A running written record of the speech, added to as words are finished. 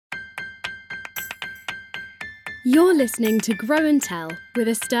You're listening to Grow and Tell with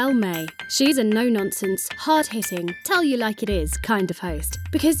Estelle May. She's a no-nonsense, hard-hitting, tell-you-like-it-is kind of host.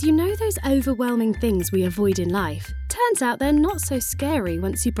 Because you know those overwhelming things we avoid in life? Turns out they're not so scary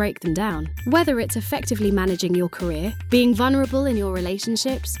once you break them down. Whether it's effectively managing your career, being vulnerable in your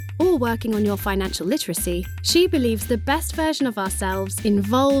relationships, or working on your financial literacy, she believes the best version of ourselves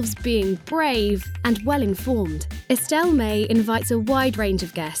involves being brave and well-informed. Estelle May invites a wide range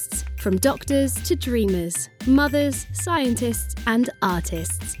of guests, from doctors to dreamers, mothers, scientists, and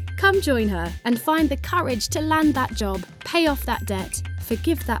artists. Come join her and find the courage to land that job, pay off that debt,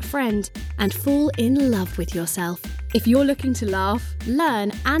 forgive that friend, and fall in love with yourself. If you're looking to laugh,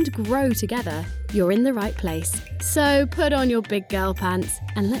 learn, and grow together, you're in the right place. So put on your big girl pants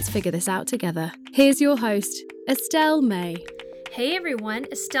and let's figure this out together. Here's your host, Estelle May. Hey everyone,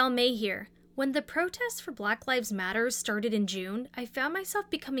 Estelle May here. When the protests for Black Lives Matter started in June, I found myself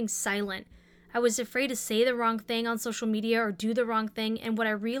becoming silent. I was afraid to say the wrong thing on social media or do the wrong thing, and what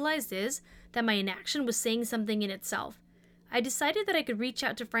I realized is that my inaction was saying something in itself. I decided that I could reach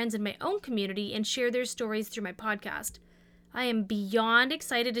out to friends in my own community and share their stories through my podcast. I am beyond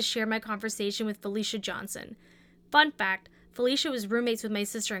excited to share my conversation with Felicia Johnson. Fun fact, Felicia was roommates with my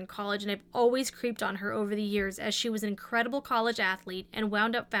sister in college, and I've always creeped on her over the years as she was an incredible college athlete and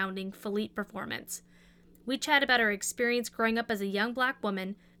wound up founding Felite Performance. We chat about her experience growing up as a young Black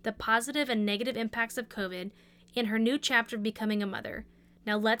woman, the positive and negative impacts of COVID, and her new chapter of becoming a mother.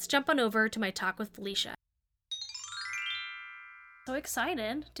 Now let's jump on over to my talk with Felicia. So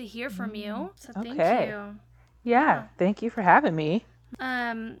excited to hear from you, so thank you. Yeah, thank you for having me.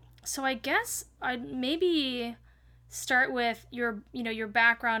 So I guess I'd maybe start with your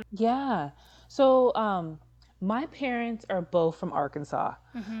background. Yeah. So, my parents are both from Arkansas.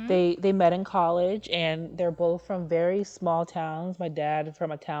 They met in college and they're both from very small towns. My dad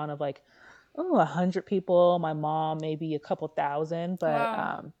from a town of 100 people. My mom maybe a couple thousand, but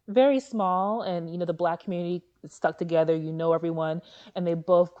Wow. very small. And the Black community stuck together. Everyone, and they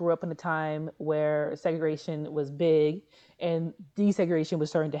both grew up in a time where segregation was big and desegregation was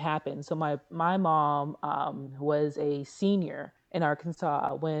starting to happen. So my mom was a senior in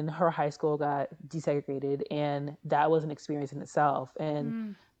Arkansas when her high school got desegregated, and that was an experience in itself.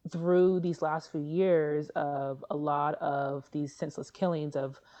 And through these last few years of a lot of these senseless killings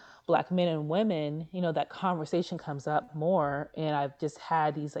of Black men and women, that conversation comes up more. And I've just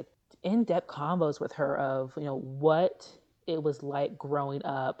had these in-depth combos with her of, what it was like growing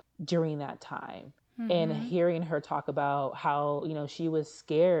up during that time. And hearing her talk about how, she was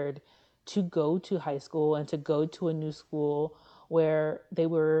scared to go to high school and to go to a new school where they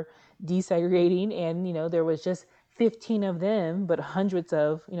were desegregating, and, there was just 15 of them, but hundreds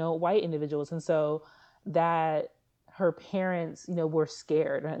of, white individuals. And so that her parents, were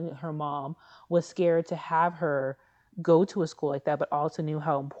scared, and her mom was scared to have her go to a school like that, but also knew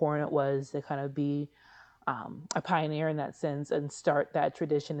how important it was to kind of be a pioneer in that sense and start that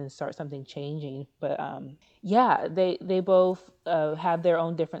tradition and start something changing. But yeah, they both have their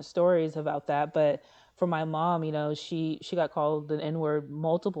own different stories about that. But for my mom, she got called an N-word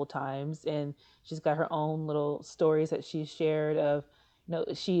multiple times, and she's got her own little stories that she shared of,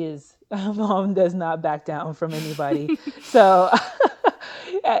 mom does not back down from anybody. So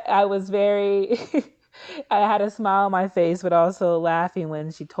I was very, I had a smile on my face, but also laughing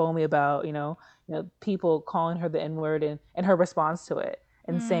when she told me about, people calling her the N-word, and her response to it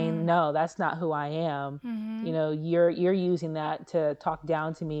and saying, no, that's not who I am. You're using that to talk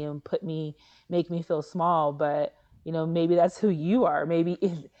down to me and make me feel small, but maybe that's who you are. Maybe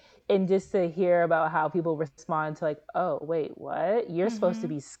and just to hear about how people respond to oh, wait, what? You're supposed to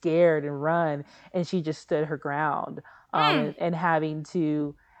be scared and run. And she just stood her ground. And having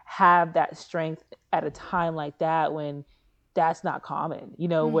to have that strength at a time like that when that's not common,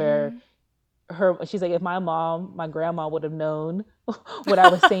 where she's like, if my grandma would have known what I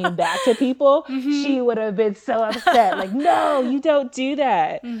was saying back to people, she would have been so upset. No, you don't do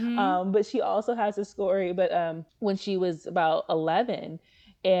that. But she also has a story, but when she was about 11,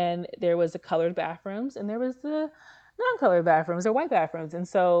 and there was the colored bathrooms and there was the non-colored bathrooms or white bathrooms. And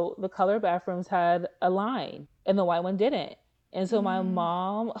so the colored bathrooms had a line and the white one didn't. And so my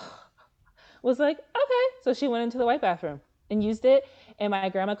mom was like, okay. So she went into the white bathroom and used it. And my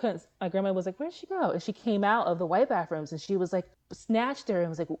grandma was like, where'd she go? And she came out of the white bathrooms and she was like, snatched her and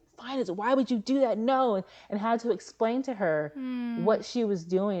was like, fine, why would you do that? No. And had to explain to her what she was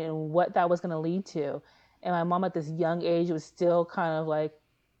doing and what that was going to lead to. And my mom at this young age was still kind of like,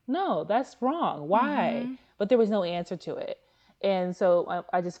 no, that's wrong. Why? But there was no answer to it. And so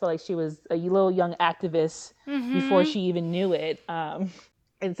I just felt like she was a little young activist before she even knew it.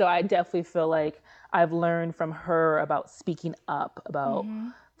 And so I definitely feel like I've learned from her about speaking up about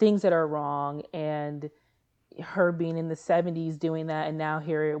things that are wrong, and her being in the 70s doing that, and now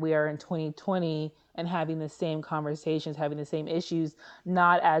here we are in 2020 and having the same conversations, having the same issues,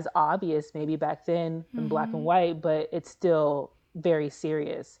 not as obvious maybe back then in black and white, but it's still very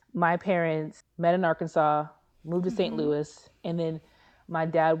serious. My parents met in Arkansas, moved to St. Louis, and then my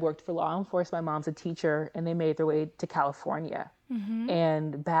dad worked for law enforcement. My mom's a teacher, and they made their way to California.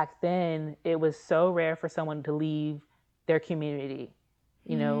 And back then, it was so rare for someone to leave their community.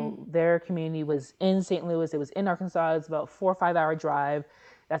 You know, their community was in St. Louis. It was in Arkansas. It's about 4 or 5 hour drive.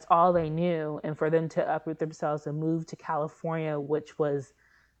 That's all they knew. And for them to uproot themselves and move to California, which was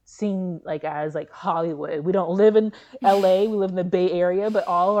seen like as like Hollywood. We don't live in LA. We live in the Bay Area, but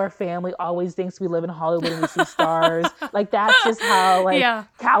all of our family always thinks we live in Hollywood and we see stars. Like that's just how like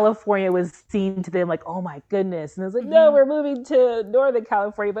California was seen to them, like, oh my goodness. And it's like, no, we're moving to Northern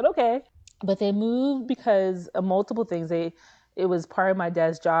California, but okay. But they moved because of multiple things. It was part of my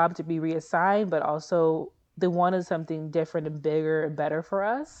dad's job to be reassigned, but also they wanted something different and bigger and better for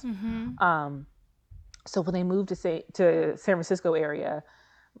us. So when they moved to San Francisco area,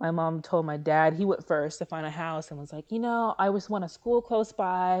 my mom told my dad, he went first to find a house and was like, you know, I just want a school close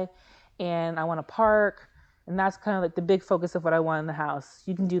by and I want a park. And that's kind of like the big focus of what I want in the house.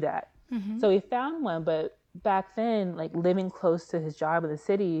 You can do that. So he found one, but back then, like living close to his job in the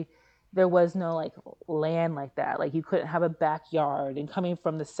city, there was no like land like that. Like you couldn't have a backyard, and coming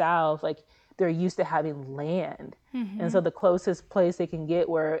from the South, like they're used to having land. And so the closest place they can get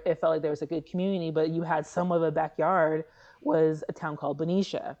where it felt like there was a good community, but you had some of a backyard, was a town called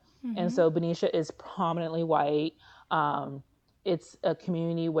Benicia. And so Benicia is prominently white. It's a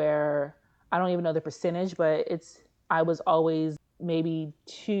community where I don't even know the percentage, but I was always maybe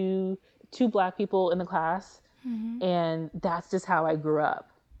two black people in the class. And that's just how I grew up.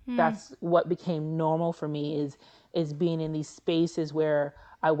 That's what became normal for me is being in these spaces where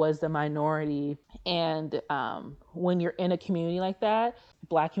I was the minority. And when you're in a community like that,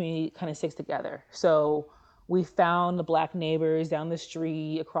 black community kind of sticks together. So we found the black neighbors down the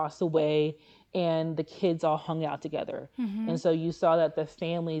street, across the way, and the kids all hung out together. And so you saw that the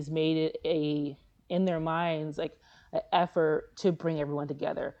families made it in their minds, like an effort to bring everyone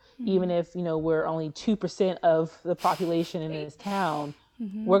together. Even if, you know, we're only 2% of the population in this town,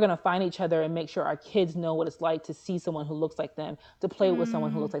 we're going to find each other and make sure our kids know what it's like to see someone who looks like them, to play with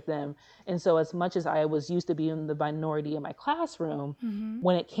someone who looks like them. And so as much as I was used to being the minority in my classroom,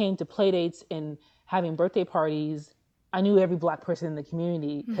 when it came to play dates and having birthday parties, I knew every black person in the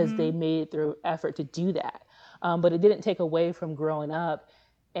community because they made their effort to do that. But it didn't take away from growing up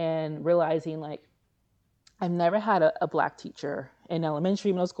and realizing like, I've never had a black teacher in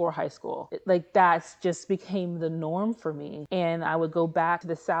elementary, middle school, or high school. Like that's just became the norm for me. And I would go back to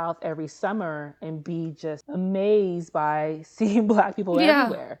the South every summer and be just amazed by seeing black people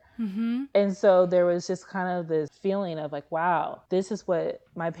everywhere. And so there was just kind of this feeling of like, wow, this is what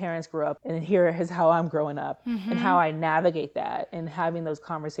my parents grew up, and here is how I'm growing up, and how I navigate that, and having those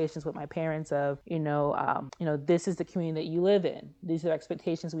conversations with my parents of, this is the community that you live in. These are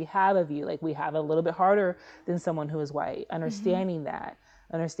expectations we have of you. Like we have a little bit harder than someone who is white. Understanding that,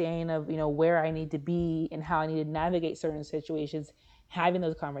 understanding of, where I need to be and how I need to navigate certain situations, having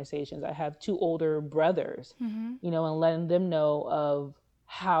those conversations. I have 2 older brothers, and letting them know of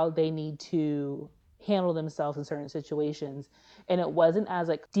how they need to handle themselves in certain situations. And it wasn't as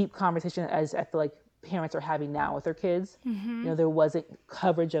like deep conversation as I feel like parents are having now with their kids. There wasn't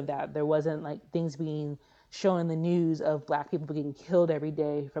coverage of that. There wasn't like things being shown in the news of black people getting killed every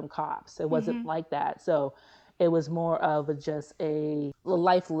day from cops. It wasn't like that. So it was more of just a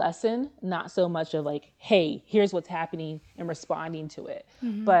life lesson, not so much of like, hey, here's what's happening and responding to it.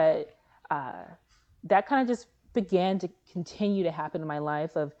 But that kind of just began to continue to happen in my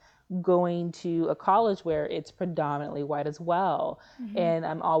life, of going to a college where it's predominantly white as well. And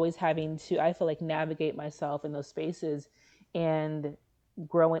I'm always having to, I feel like, navigate myself in those spaces. And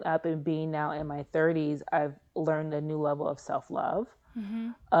growing up and being now in my 30s, I've learned a new level of self-love,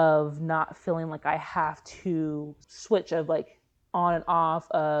 of not feeling like I have to switch of like on and off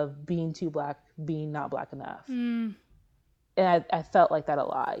of being too black, being not black enough. And I felt like that a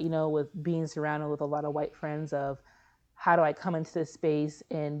lot, with being surrounded with a lot of white friends, of how do I come into this space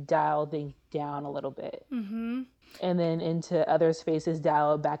and dial things down a little bit. And then into other spaces,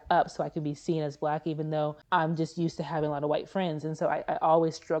 dial it back up so I could be seen as black, even though I'm just used to having a lot of white friends. And so I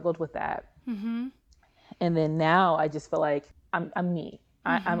always struggled with that. And then now I just feel like I'm me.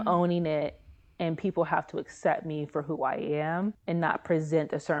 I'm owning it and people have to accept me for who I am and not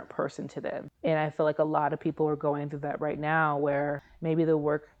present a certain person to them. And I feel like a lot of people are going through that right now, where maybe the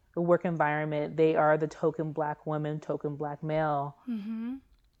work environment, they are the token Black woman, token Black male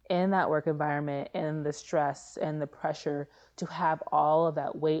in that work environment, and the stress and the pressure to have all of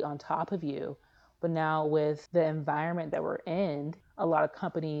that weight on top of you. But now with the environment that we're in, a lot of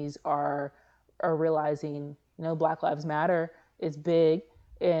companies are realizing, Black Lives Matter is big,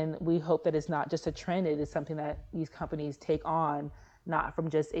 and we hope that it's not just a trend. It is something that these companies take on, not from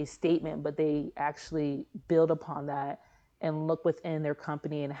just a statement, but they actually build upon that and look within their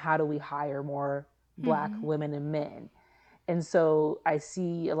company and how do we hire more Black women and men. And so I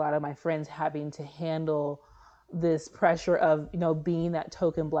see a lot of my friends having to handle this pressure of, being that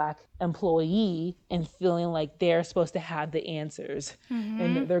token Black employee and feeling like they're supposed to have the answers,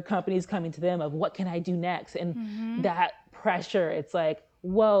 and their company's coming to them of what can I do next? And that pressure, it's like,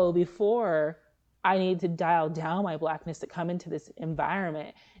 whoa, before I need to dial down my Blackness to come into this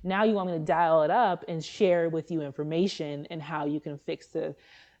environment. Now you want me to dial it up and share with you information and how you can fix the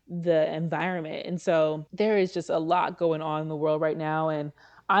environment. And so there is just a lot going on in the world right now. And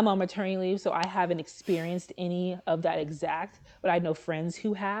I'm on maternity leave, so I haven't experienced any of that exact, but I know friends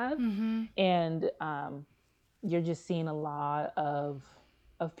who have. And you're just seeing a lot of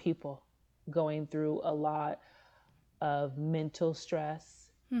people going through a lot of mental stress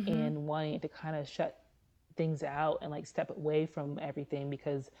and wanting to kind of shut things out and like step away from everything,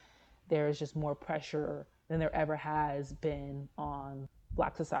 because there is just more pressure than there ever has been on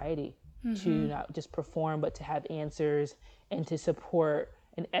Black society to not just perform, but to have answers and to support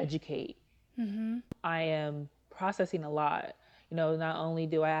and educate. I am processing a lot. Not only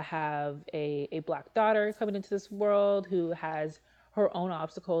do I have a Black daughter coming into this world who has her own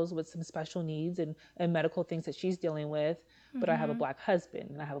obstacles with some special needs and medical things that she's dealing with, but I have a Black husband,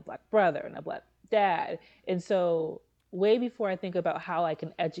 and I have a Black brother and a Black dad. And so way before I think about how I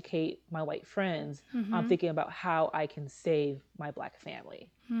can educate my white friends, I'm thinking about how I can save my Black family.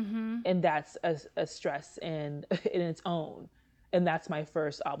 And that's a stress in its own. And that's my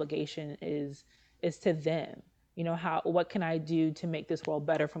first obligation is to them. What can I do to make this world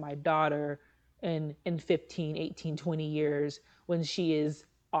better for my daughter in 15, 18, 20 years when she is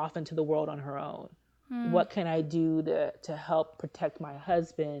off into the world on her own? What can I do to help protect my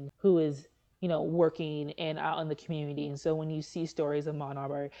husband, who is, working and out in the community? And so when you see stories of Ahmaud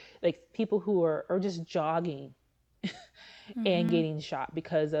Arbery, like people who are just jogging and getting shot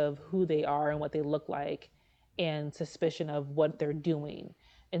because of who they are and what they look like and suspicion of what they're doing.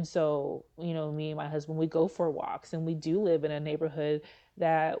 And so, me and my husband, we go for walks, and we do live in a neighborhood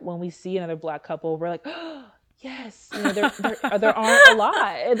that when we see another Black couple, we're like, oh, yes, there aren't a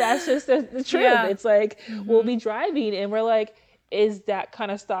lot. And that's just the truth. Yeah. It's like, we'll be driving and we're like, is that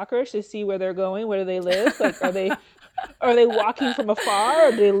kind of stalkerish to see where they're going? Where do they live? Like, are they walking from afar,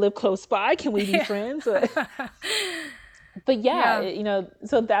 or do they live close by? Can we be friends? But yeah,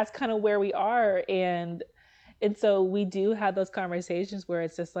 so that's kind of where we are. And so we do have those conversations where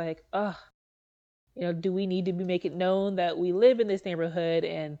it's just like, do we need to be making known that we live in this neighborhood?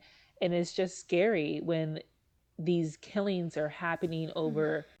 And it's just scary when these killings are happening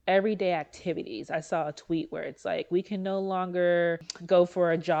over everyday activities. I saw a tweet where it's like, we can no longer go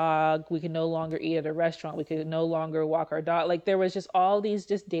for a jog. We can no longer eat at a restaurant. We can no longer walk our dog. Like, there was just all these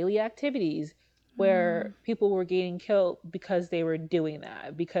just daily activities where people were getting killed because they were doing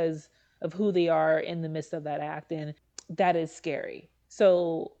that, because of who they are in the midst of that act. And that is scary.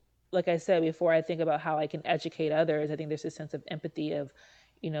 So like I said before, I think about how I can educate others. I think there's a sense of empathy of,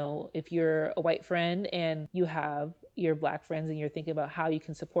 if you're a white friend and you have your Black friends and you're thinking about how you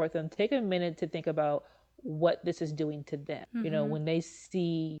can support them, take a minute to think about what this is doing to them. When they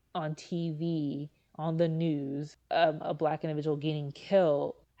see on TV, on the news, a Black individual getting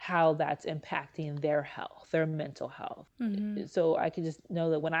killed, how that's impacting their health, their mental health. So I can just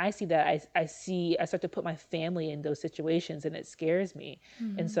know that when I see that, I start to put my family in those situations, and it scares me.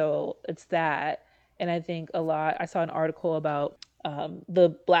 And so it's that. And I think I saw an article about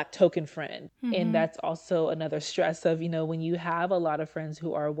the Black token friend. And that's also another stress of, when you have a lot of friends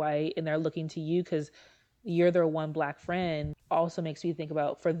who are white and they're looking to you because you're their one Black friend, also makes me think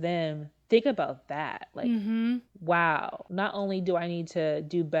about, for them, think about that. Like, wow, not only do I need to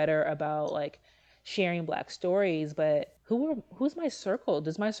do better about like sharing Black stories, but who's my circle?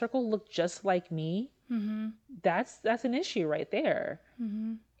 Does my circle look just like me? That's an issue right there.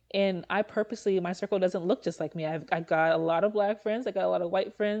 And I purposely, my circle doesn't look just like me. I got a lot of Black friends. I got a lot of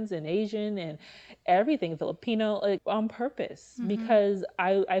white friends and Asian and everything, Filipino, like on purpose, Mm-hmm. because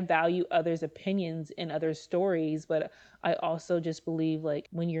I value others' opinions and others' stories. But I also just believe like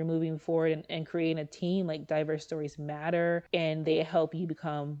when you're moving forward and creating a team, like diverse stories matter and they help you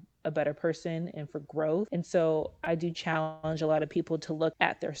become a better person and for growth. And so I do challenge a lot of people to look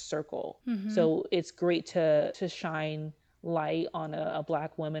at their circle. Mm-hmm. So it's great to shine light on a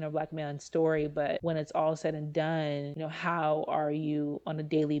Black woman or Black man's story, but when it's all said and done, how are you on a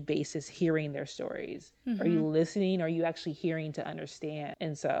daily basis hearing their stories? Are Mm-hmm. you listening? Are you actually hearing to understand?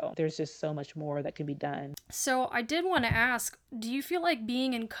 And so there's just so much more that can be done. So I did want to ask, do you feel like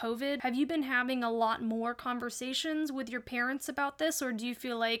being in COVID, have you been having a lot more conversations with your parents about this? Or do you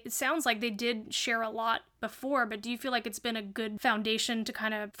feel like, it sounds like they did share a lot before, but do you feel like it's been a good foundation to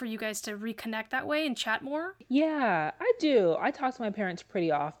kind of, for you guys to reconnect that way and chat more? Yeah, I do. I talk to my parents pretty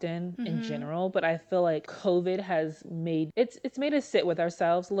often in Mm-hmm. general, but I feel like COVID has made it's made us sit with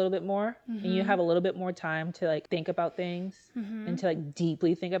ourselves a little bit more, and you Mm-hmm. have a little bit more time to like think about things Mm-hmm. and to like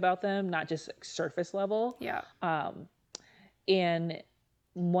deeply think about them, not just like surface level. Yeah. Um, and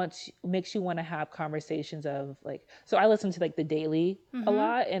once makes you want to have conversations of like, so I listen to like the Daily a Mm-hmm.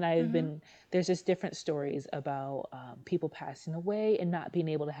 lot, and I've Mm-hmm. been there's just different stories about people passing away and not being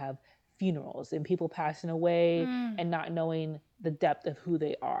able to have funerals, and people passing away Mm. and not knowing the depth of who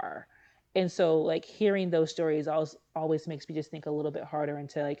they are. And so like hearing those stories always makes me just think a little bit harder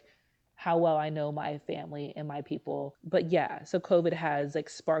into like how well I know my family and my people. But yeah, so COVID has like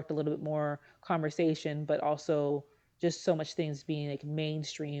sparked a little bit more conversation, but also just so much things being like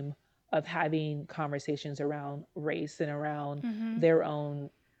mainstream of having conversations around race and around Mm-hmm. their own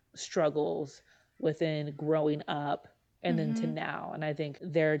struggles within growing up and then to Mm-hmm. now. And I think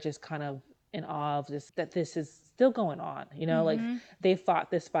they're just kind of in awe of this, that this is still going on, like Mm-hmm. they fought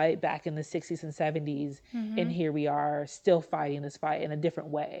this fight back in the 60s and 70s, Mm-hmm. and here we are still fighting this fight in a different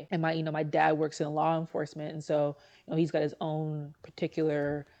way. And my dad works in law enforcement, and so he's got his own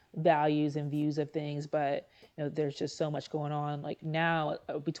particular values and views of things, but there's just so much going on like now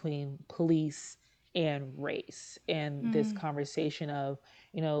between police and race, and this Mm-hmm. conversation of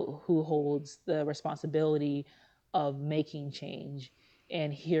who holds the responsibility of making change,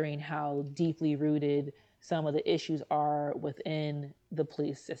 and hearing how deeply rooted some of the issues are within the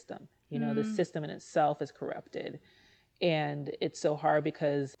police system. The Mm-hmm. system in itself is corrupted, and it's so hard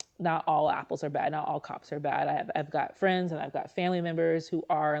because not all apples are bad, not all cops are bad. I've got friends and I've got family members who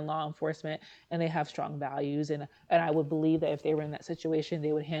are in law enforcement, and they have strong values, and I would believe that if they were in that situation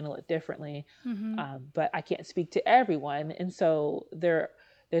they would handle it differently. Mm-hmm. But I can't speak to everyone, and so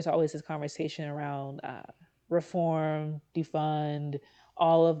there's always this conversation around reform, defund,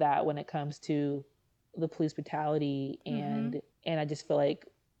 all of that when it comes to the police brutality. Mm-hmm. And I just feel like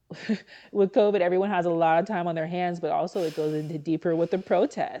with COVID, everyone has a lot of time on their hands, but also it goes into deeper with the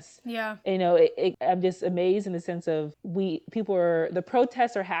protests. Yeah. I'm just amazed in the sense of the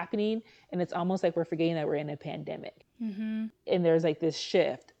protests are happening, and it's almost like we're forgetting that we're in a pandemic. Mm-hmm. And there's like this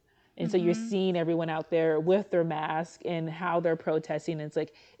shift. And so you're Mm-hmm. seeing everyone out there with their mask and how they're protesting. It's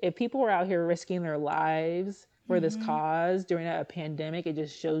like if people were out here risking their lives for this Mm-hmm. cause during a pandemic, it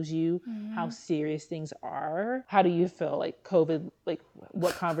just shows you how Mm-hmm. serious things are. How do you feel like COVID, like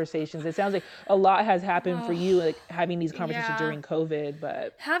what conversations? It sounds like a lot has happened for Oh, you, like having these conversations yeah. during COVID,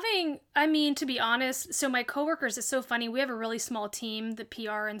 but To be honest, so my coworkers, it's so funny. We have a really small team, the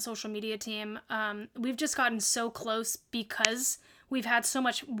PR and social media team. We've just gotten so close because we've had so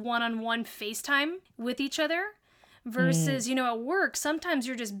much one-on-one FaceTime with each other versus, at work, sometimes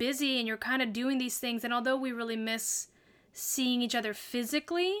you're just busy and you're kind of doing these things. And although we really miss seeing each other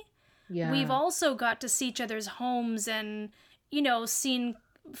physically, we've yeah. also got to see each other's homes and, seen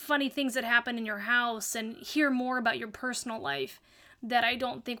funny things that happen in your house and hear more about your personal life that I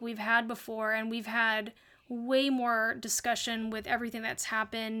don't think we've had before. And we've had way more discussion with everything that's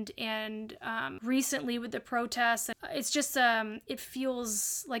happened, and recently with the protests. It's just it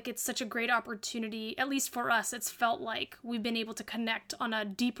feels like it's such a great opportunity, at least for us. It's felt like we've been able to connect on a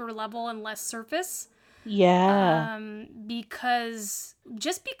deeper level and less surface, Yeah. because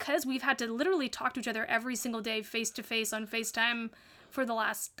we've had to literally talk to each other every single day face to face on FaceTime for the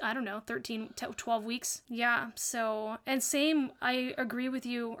last, I don't know, 13 to 12 weeks. Yeah. So, and same, I agree with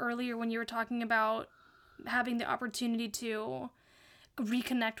you earlier when you were talking about having the opportunity to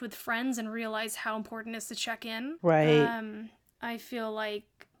reconnect with friends and realize how important it is to check in. Right. I feel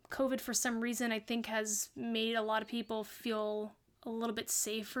like COVID, for some reason, I think has made a lot of people feel a little bit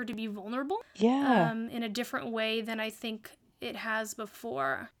safer to be vulnerable, Yeah. in a different way than I think it has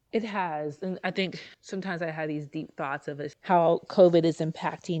before. It has. And I think sometimes I had these deep thoughts of how COVID is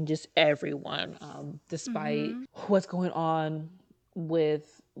impacting just everyone, despite Mm-hmm. what's going on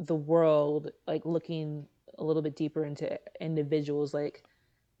with the world, like looking a little bit deeper into individuals, like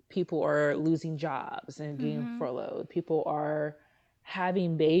people are losing jobs and getting Mm-hmm. furloughed. People are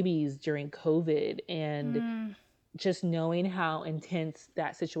having babies during COVID. And Mm-hmm. just knowing how intense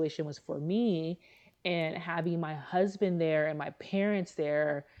that situation was for me and having my husband there and my parents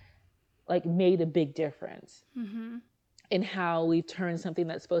there like made a big difference Mm-hmm. in how we've turned something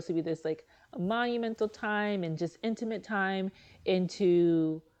that's supposed to be this like a monumental time and just intimate time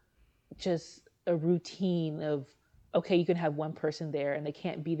into just a routine of, okay, you can have one person there and they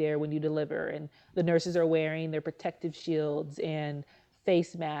can't be there when you deliver, and the nurses are wearing their protective shields and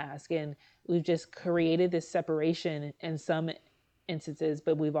face masks, and we've just created this separation in some instances,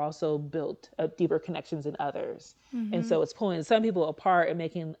 but we've also built deeper connections in others. And Mm-hmm. so it's pulling some people apart and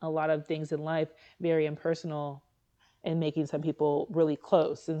making a lot of things in life very impersonal and making some people really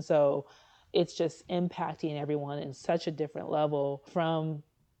close. And so it's just impacting everyone in such a different level from,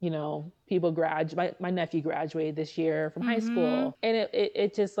 people graduate. My nephew graduated this year from high Mm-hmm. school. And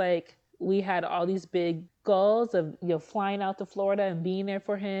it just like, we had all these big goals of, flying out to Florida and being there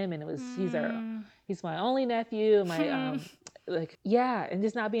for him. And he's my only nephew, my, Mm-hmm. like, yeah. And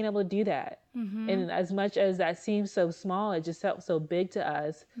just not being able to do that. Mm-hmm. And as much as that seems so small, it just felt so big to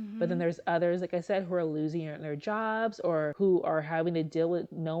us. But then Mm-hmm. there's others, like I said, who are losing their jobs or who are having to deal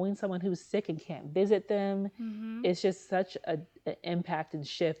with knowing someone who's sick and can't visit them. Mm-hmm. It's just such an impact and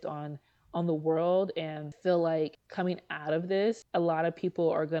shift on the world. And I feel like coming out of this, a lot of people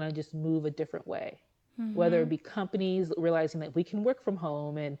are going to just move a different way, whether Mm-hmm. it be companies realizing that we can work from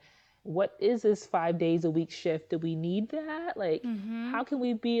home, and what is this 5 days a week shift? Do we need that? Like, Mm-hmm. how can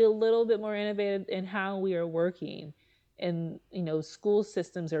we be a little bit more innovative in how we are working? And, school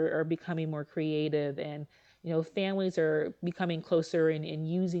systems are becoming more creative, and, families are becoming closer and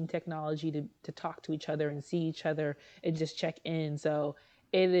using technology to talk to each other and see each other and just check in. So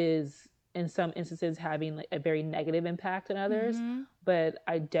it is, in some instances, having like a very negative impact on others. Mm-hmm. But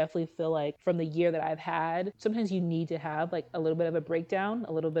I definitely feel like from the year that I've had, sometimes you need to have like a little bit of a breakdown,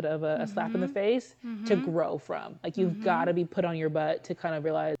 a little bit of a slap in the Mm-hmm. face to Mm-hmm. grow from. Like, you've got Mm-hmm. to be put on your butt to kind of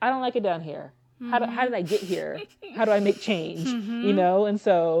realize, I don't like it down here. How Mm-hmm. did I get here? How do I make change? Mm-hmm. And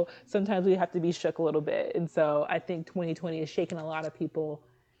so sometimes we have to be shook a little bit. And so I think 2020 is shaking a lot of people,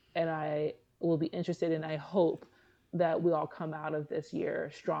 and I will be interested, and I hope that we all come out of this year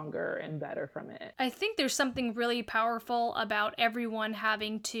stronger and better from it. I think there's something really powerful about everyone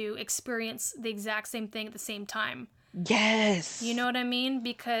having to experience the exact same thing at the same time. You know Yes. what I mean?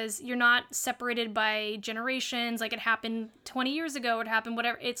 Because you're not separated by generations. Like, it happened 20 years ago, it happened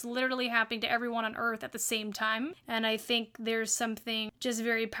whatever. It's literally happening to everyone on earth at the same time. And I think there's something just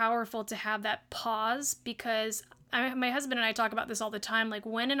very powerful to have that pause, because my husband and I talk about this all the time. Like,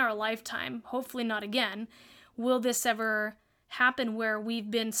 when in our lifetime, hopefully not again, will this ever happen where we've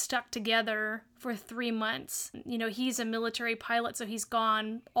been stuck together for 3 months? He's a military pilot, so he's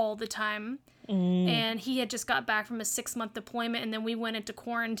gone all the time. Mm. And he had just got back from a 6-month deployment, and then we went into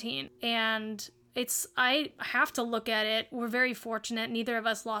quarantine. And I have to look at it, we're very fortunate, neither of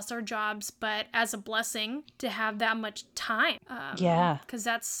us lost our jobs, but as a blessing to have that much time, Yeah. because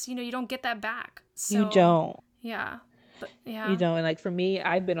that's, you don't get that back. You So don't. yeah. But You yeah. know, and like for me,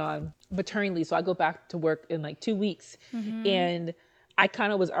 I've been on maternity leave, so I go back to work in like 2 weeks, Mm-hmm. and I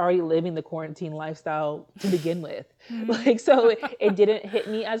kind of was already living the quarantine lifestyle to begin with. Mm-hmm. Like, so it didn't hit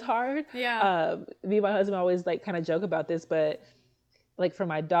me as hard. Yeah. Me and my husband always like kind of joke about this, but like for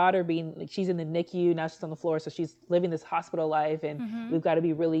my daughter being like, she's in the NICU now, she's on the floor, so she's living this hospital life, and Mm-hmm. we've got to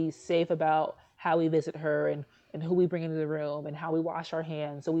be really safe about how we visit her and who we bring into the room and how we wash our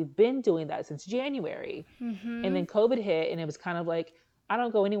hands. So we've been doing that since January. And Mm-hmm. then COVID hit, and it was kind of like, I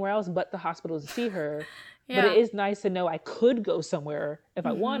don't go anywhere else but the hospital to see her. But it Yeah. is nice to know I could go somewhere if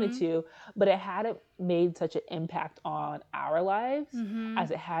I wanted Mm-hmm. to. But it hadn't made such an impact on our lives Mm-hmm.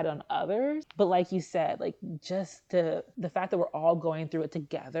 as it had on others. But like you said, like just the fact that we're all going through it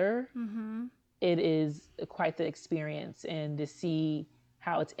together, Mm-hmm. it is quite the experience. And to see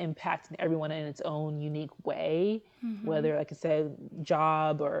how it's impacting everyone in its own unique way, Mm-hmm. whether, like I said,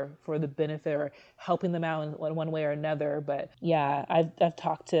 job or for the benefit or helping them out in one way or another. But yeah, I've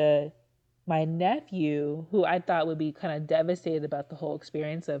talked to my nephew, who I thought would be kind of devastated about the whole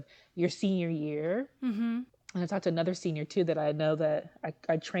experience of your senior year. Mm-hmm. And I talked to another senior too that I know that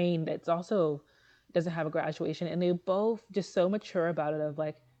I trained that's also doesn't have a graduation. And they're both just so mature about it of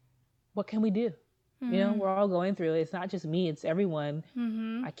like, what can we do? Mm-hmm. We're all going through it. It's not just me, it's everyone.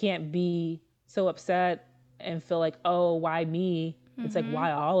 Mm-hmm. I can't be so upset and feel like, oh, why me? It's like,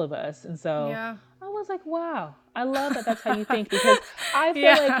 why all of us? And so Yeah. I was like, wow, I love that that's how you think, because I feel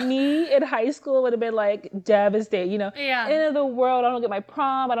Yeah. like me in high school would have been like devastated, Yeah. end of the world. I don't get my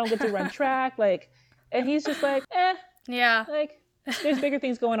prom. I don't get to run track. And he's just like, Yeah. there's bigger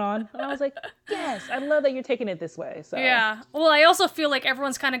things going on. And I was like, yes, I love that you're taking it this way. So Yeah. Well, I also feel like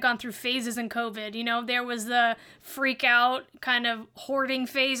everyone's kind of gone through phases in COVID. There was the freak out kind of hoarding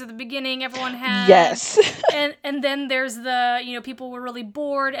phase at the beginning everyone had. Yes. and then there's the, people were really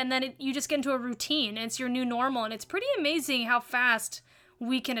bored, and then you just get into a routine. And it's your new normal, and it's pretty amazing how fast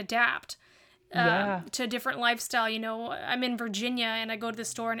we can adapt. To a different lifestyle. I'm in Virginia and I go to the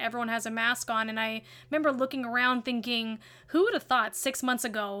store and everyone has a mask on, and I remember looking around thinking, who would have thought 6 months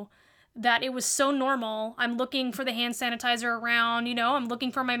ago that it was so normal? I'm looking for the hand sanitizer around, I'm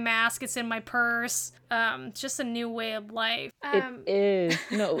looking for my mask, it's in my purse. It's just a new way of life. It is.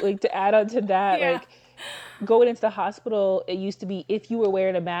 To add on to that, going into the hospital, it used to be if you were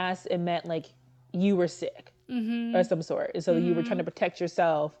wearing a mask, it meant you were sick or some sort. And so you were trying to protect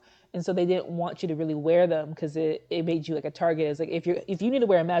yourself. And so they didn't want you to really wear them because it made you like a target. It's like, if you need to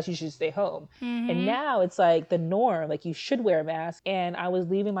wear a mask, you should stay home. And now it's like the norm, you should wear a mask. And I was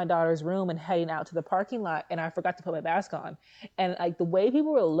leaving my daughter's room and heading out to the parking lot, and I forgot to put my mask on. And the way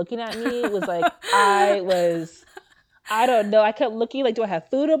people were looking at me was like, I don't know. I kept looking do I have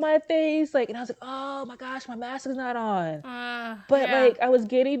food on my face? And I was like, oh my gosh, my mask is not on. But I was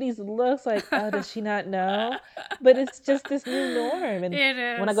getting these looks oh, does she not know? But it's just this new norm. And it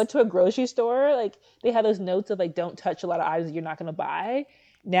is. When I go to a grocery store, they have those notes of don't touch a lot of items that you're not going to buy.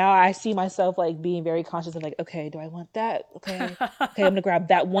 Now I see myself being very conscious of okay, do I want that? Okay, I'm going to grab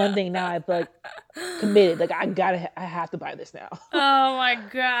that one thing now. I've committed. I have to buy this now. Oh my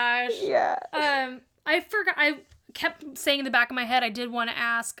gosh. Yeah. I forgot. I kept saying in the back of my head, I did want to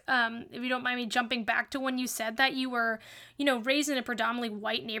ask, if you don't mind me jumping back to when you said that you were, raised in a predominantly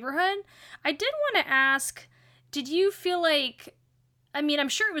white neighborhood. I did want to ask, did you feel I'm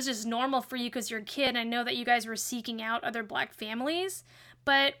sure it was just normal for you because you're a kid. I know that you guys were seeking out other Black families,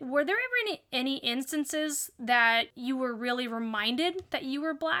 but were there ever any instances that you were really reminded that you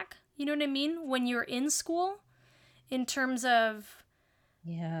were Black? You know what I mean? When you're in school, in terms of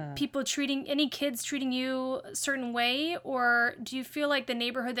people any kids treating you a certain way? Or do you feel like the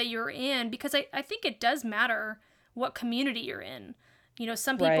neighborhood that you're in, because I think it does matter what community you're in.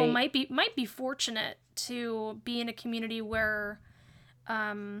 Some people might be fortunate to be in a community where,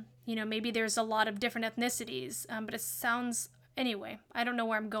 maybe there's a lot of different ethnicities, but it sounds, anyway, I don't know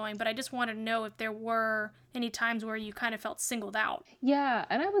where I'm going, but I just wanted to know if there were any times where you kind of felt singled out. Yeah,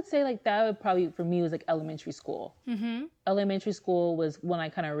 and I would say that would probably, for me, was elementary school. Mm-hmm. Elementary school was when I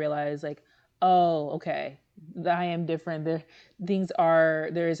kind of realized oh, okay, I am different.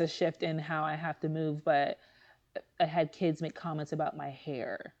 There is a shift in how I have to move, but I had kids make comments about my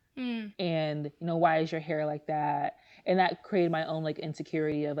hair. And, why is your hair like that? And that created my own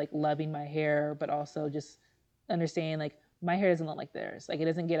insecurity of loving my hair, but also just understanding my hair doesn't look like theirs. It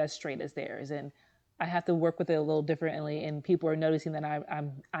doesn't get as straight as theirs. And I have to work with it a little differently. And people are noticing that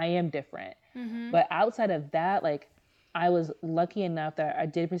I am different. Mm-hmm. But outside of that, I was lucky enough that I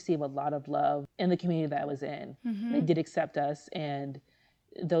did receive a lot of love in the community that I was in. Mm-hmm. They did accept us. And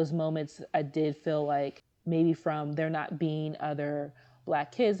those moments, I did feel maybe from there not being other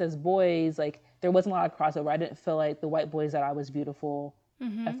Black kids as boys, there wasn't a lot of crossover. I didn't feel the white boys that I was beautiful.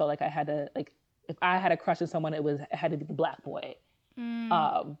 Mm-hmm. I felt I had to, if I had a crush on someone, it had to be the Black boy.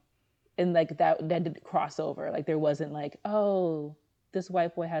 And that didn't cross over. There wasn't oh, this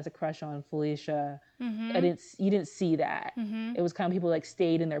white boy has a crush on Felicia. Mm-hmm. You didn't see that. Mm-hmm. It was kind of people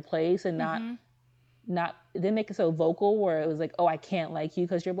stayed in their place and not it didn't make it so vocal where it was oh, I can't like you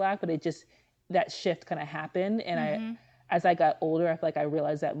because you're Black, but it just, that shift kind of happened. And as I got older, I feel I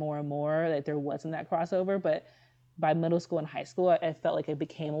realized that more and more that there wasn't that crossover. But by middle school and high school, I felt it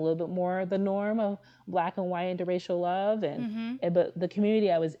became a little bit more the norm of Black and white interracial love. And but the community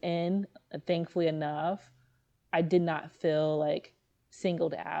I was in, thankfully enough, I did not feel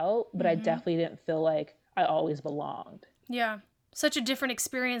singled out, but I definitely didn't feel I always belonged. Yeah. Such a different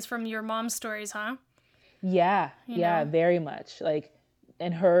experience from your mom's stories, huh? Yeah. Very much.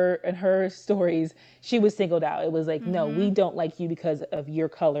 In her stories, she was singled out. It was no, we don't like you because of your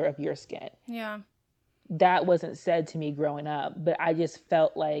color of your skin. Yeah. That wasn't said to me growing up, but I just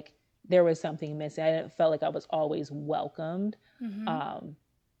felt there was something missing. I didn't feel I was always welcomed.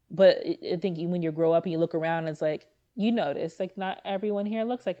 But I think when you grow up and you look around, it's you notice not everyone here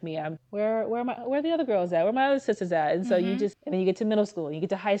looks like me. Where are the other girls at? Where are my other sisters at? And so and then you get to middle school, you get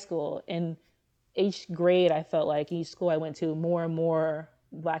to high school, and each grade I felt each school I went to, more and more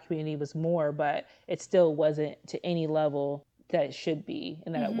Black community was more, but it still wasn't to any level that it should be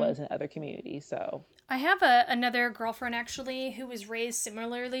and that it Mm-hmm. was in other communities. So I have another girlfriend actually who was raised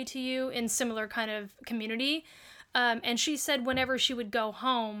similarly to you in similar kind of community. And she said whenever she would go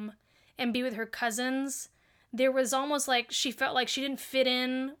home and be with her cousins, there was almost like she felt like she didn't fit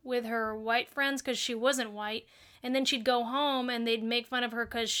in with her white friends because she wasn't white. And then she'd go home and they'd make fun of her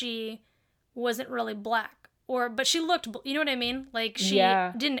because she wasn't really black. But she looked, you know what I mean? Like she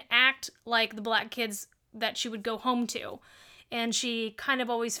yeah. didn't act like the black kids that she would go home to. And she kind of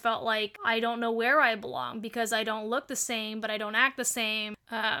always felt like, I don't know where I belong because I don't look the same, but I don't act the same.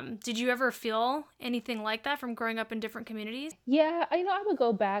 Did you ever feel anything like that from growing up in different communities? Yeah, I would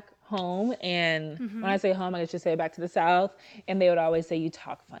go back home, and when I say home, I just say back to the South, and they would always say, "You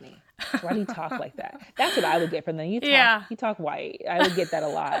talk funny. Why do you talk like that?" That's what I would get from them. Yeah. You talk white. I would get that a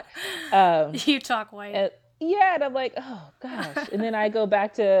lot. Um, You talk white. yeah, and I'm like, oh gosh. And then I go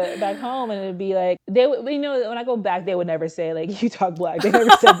back home, and it'd be like they would, when I go back, they would never say like, "You talk black." They never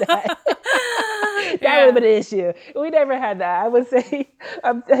said that. That would have been an issue. We never had that. I would say,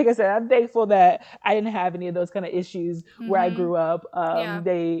 like I said, I'm thankful that I didn't have any of those kind of issues where I grew up. I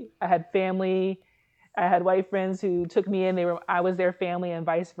had family. I had white friends who took me in. I was their family, and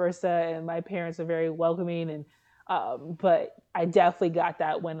vice versa. And my parents are very welcoming. But I definitely got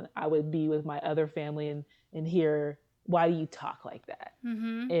that when I would be with my other family and hear, "Why do you talk like that?"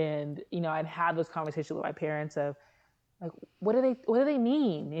 And I'd have those conversations with my parents of, like, what do they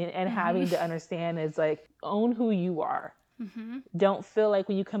mean? And having to understand is like, own who you are. Don't feel like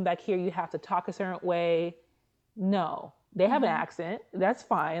when you come back here you have to talk a certain way. No, they have an accent. That's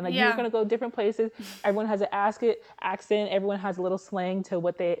fine. Like you're gonna go different places. Everyone has an accent. Everyone has a little slang to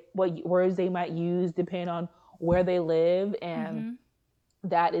what words they might use depending on where they live, and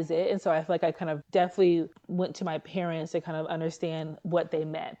that is it. And so I feel like I kind of definitely went to my parents to kind of understand what they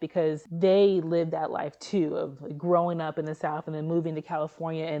meant, because they lived that life too, of like growing up in the South and then moving to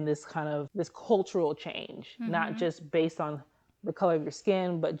California, and this cultural change, not just based on the color of your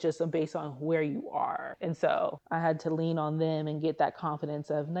skin, but just based on where you are. And so I had to lean on them and get that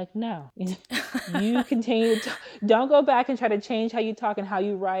confidence of like, no, you continue to don't go back and try to change how you talk and how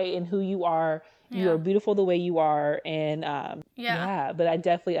you write and who you are. You are beautiful the way you are. And but I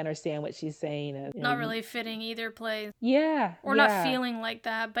definitely understand what she's saying. And, not really fitting either place. Or not feeling like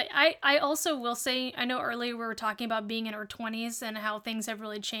that. But I also will say, I know earlier we were talking about being in our 20s and how things have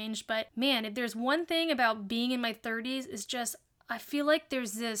really changed. But man, if there's one thing about being in my 30s, is just, I feel like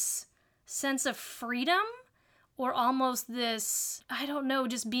there's this sense of freedom, or almost this, I don't know,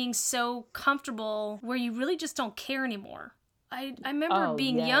 just being so comfortable where you really just don't care anymore. I remember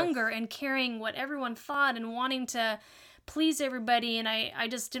being younger and caring what everyone thought and wanting to please everybody, and I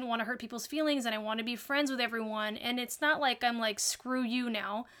just didn't want to hurt people's feelings, and I want to be friends with everyone. And it's not like I'm like, screw you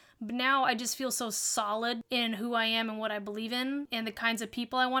now. But now I just feel so solid in who I am and what I believe in and the kinds of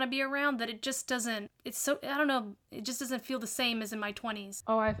people I want to be around that it just doesn't, I don't know, it just doesn't feel the same as in my 20s.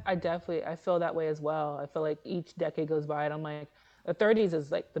 Oh, I definitely, I feel that way as well. I feel like each decade goes by and I'm like, the 30s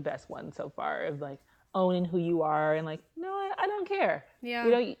is like the best one so far, of like owning who you are and like, no, I don't care. Yeah.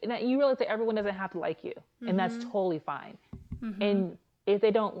 You realize that everyone doesn't have to like you, and that's totally fine. And if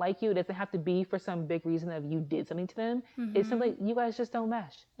they don't like you, it doesn't have to be for some big reason of you did something to them. It's simply you guys just don't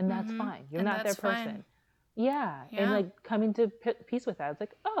mesh, and that's fine. You're not their person. Fine. Yeah, and like coming to peace with that. It's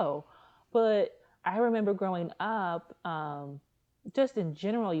like, oh, but I remember growing up, just in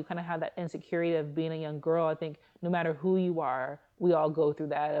general, you kind of have that insecurity of being a young girl. I think no matter who you are, we all go through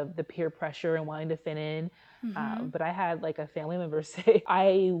that, of the peer pressure and wanting to fit in. But I had like a family member say,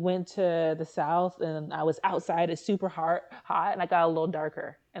 I went to the South and I was outside, it's super hot, and I got a little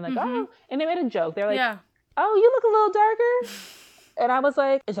darker. And like, oh, and they made a joke. They're like, oh, you look a little darker. And I was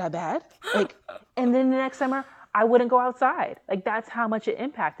like, is that bad? Like, and then the next summer, I wouldn't go outside. Like, that's how much it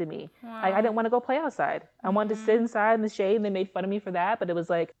impacted me. Wow. Like, I didn't want to go play outside. I wanted to sit inside in the shade, and they made fun of me for that. But it was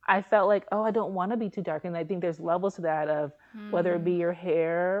like, I felt like, oh, I don't want to be too dark. And I think there's levels to that, of whether it be your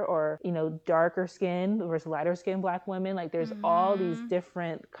hair or, darker skin versus lighter skin Black women. Like, there's all these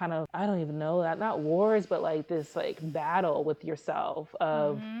different kind of, I don't even know, not wars, but like this like battle with yourself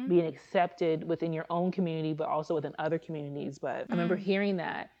of being accepted within your own community, but also within other communities. But I remember hearing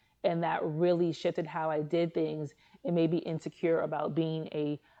that, and that really shifted how I did things. It made me insecure about being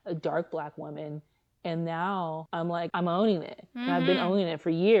a dark Black woman. And now I'm like, I'm owning it. And I've been owning it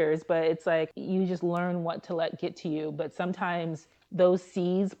for years, but it's like, you just learn what to let get to you. But sometimes those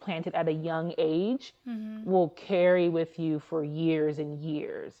seeds planted at a young age will carry with you for years and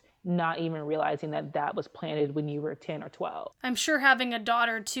years, not even realizing that that was planted when you were 10 or 12. I'm sure having a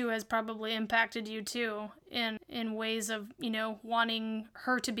daughter too has probably impacted you too in ways of, wanting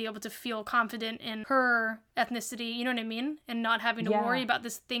her to be able to feel confident in her ethnicity, you know what I mean? And not having to worry about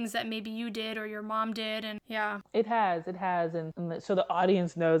these things that maybe you did or your mom did. And It has. And so the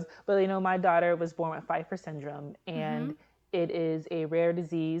audience knows, but my daughter was born with Pfeiffer syndrome, and it is a rare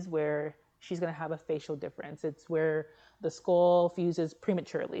disease where she's going to have a facial difference. It's where the skull fuses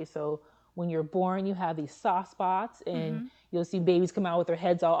prematurely. So when you're born, you have these soft spots, and you'll see babies come out with their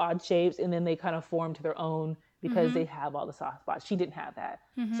heads all odd shapes, and then they kind of form to their own because they have all the soft spots. She didn't have that.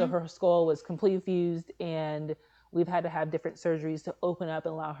 So her skull was completely fused, and we've had to have different surgeries to open up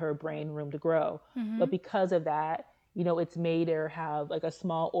and allow her brain room to grow. But because of that, it's made her have like a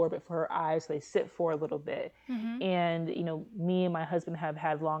small orbit for her eyes, so they sit forward a little bit. And, me and my husband have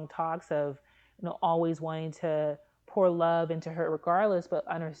had long talks of, always wanting to pour love into her regardless, but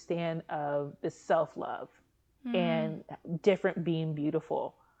understand of this self-love and different being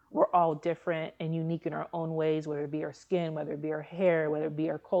beautiful. We're all different and unique in our own ways, whether it be our skin, whether it be our hair, whether it be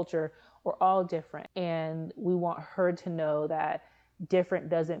our culture, we're all different. And we want her to know that different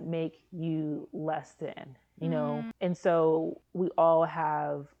doesn't make you less than, And so we all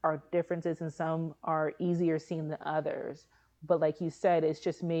have our differences, and some are easier seen than others. But like you said, it's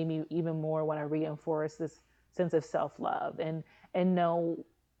just made me even more want to reinforce this sense of self-love and know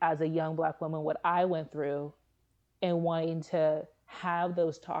as a young Black woman what I went through, and wanting to have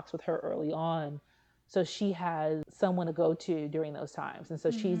those talks with her early on, so she has someone to go to during those times. And so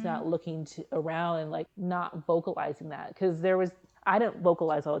she's not looking around and like not vocalizing that, because I didn't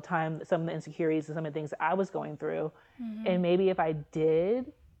vocalize all the time some of the insecurities and some of the things that I was going through. And maybe if I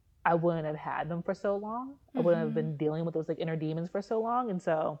did, I wouldn't have had them for so long. I wouldn't have been dealing with those like inner demons for so long. And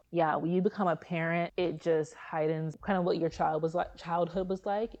so, when you become a parent, it just heightens kind of what your childhood was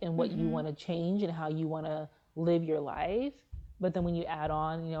like, and what you want to change and how you want to live your life. But then when you add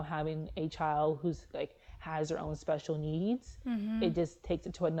on, having a child who's like has their own special needs, it just takes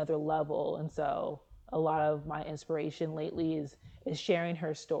it to another level. And so a lot of my inspiration lately is sharing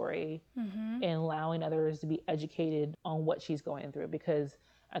her story and allowing others to be educated on what she's going through, because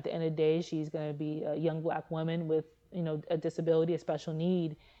at the end of the day, she's going to be a young Black woman with, a disability, a special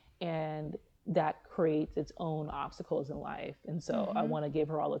need, and that creates its own obstacles in life. And so I want to give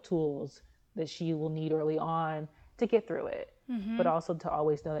her all the tools that she will need early on to get through it, but also to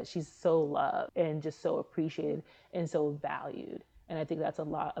always know that she's so loved and just so appreciated and so valued. And I think that's a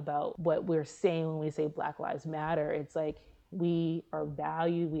lot about what we're saying when we say Black Lives Matter. It's like, we are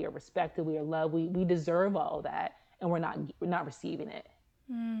valued, we are respected, we are loved, we deserve all of that, and we're not receiving it.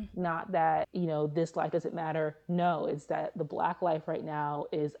 Not that, this life doesn't matter. No, it's that the Black life right now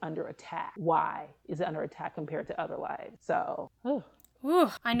is under attack. Why is it under attack compared to other lives? So,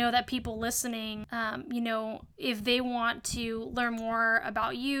 I know that people listening, if they want to learn more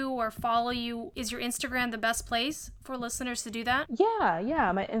about you or follow you, is your Instagram the best place for listeners to do that?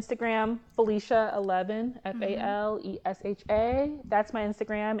 Yeah. My Instagram, Falesha11, Falesha. That's my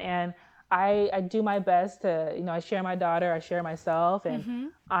Instagram. And I do my best to, I share my daughter, I share myself,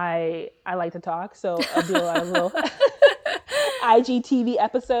 and I like to talk. So I do a lot of little IGTV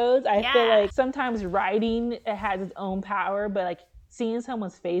episodes. I feel like sometimes writing, it has its own power, but like seeing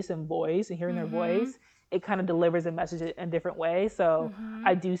someone's face and voice and hearing their voice, it kind of delivers a message in a different way. So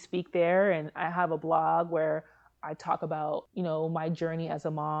I do speak there, and I have a blog where I talk about, my journey as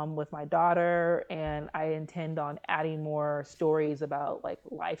a mom with my daughter, and I intend on adding more stories about like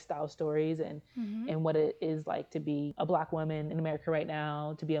lifestyle stories and what it is like to be a Black woman in America right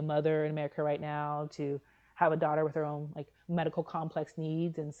now, to be a mother in America right now, to have a daughter with her own like medical complex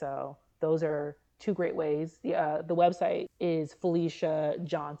needs. And so those are two great ways. The website is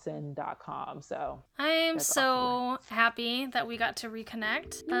FaleshaJohnson.com. So I am so happy that we got to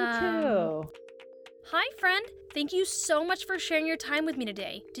reconnect. Me too. Hi, friend. Thank you so much for sharing your time with me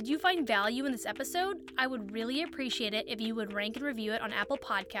today. Did you find value in this episode? I would really appreciate it if you would rank and review it on Apple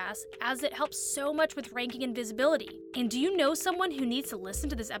Podcasts, as it helps so much with ranking and visibility. And do you know someone who needs to listen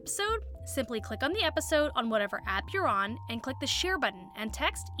to this episode? Simply click on the episode on whatever app you're on and click the share button and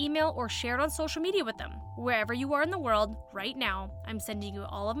text, email, or share it on social media with them. Wherever you are in the world, right now, I'm sending you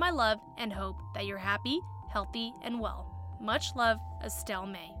all of my love and hope that you're happy, healthy, and well. Much love, Estelle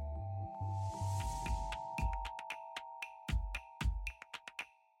May.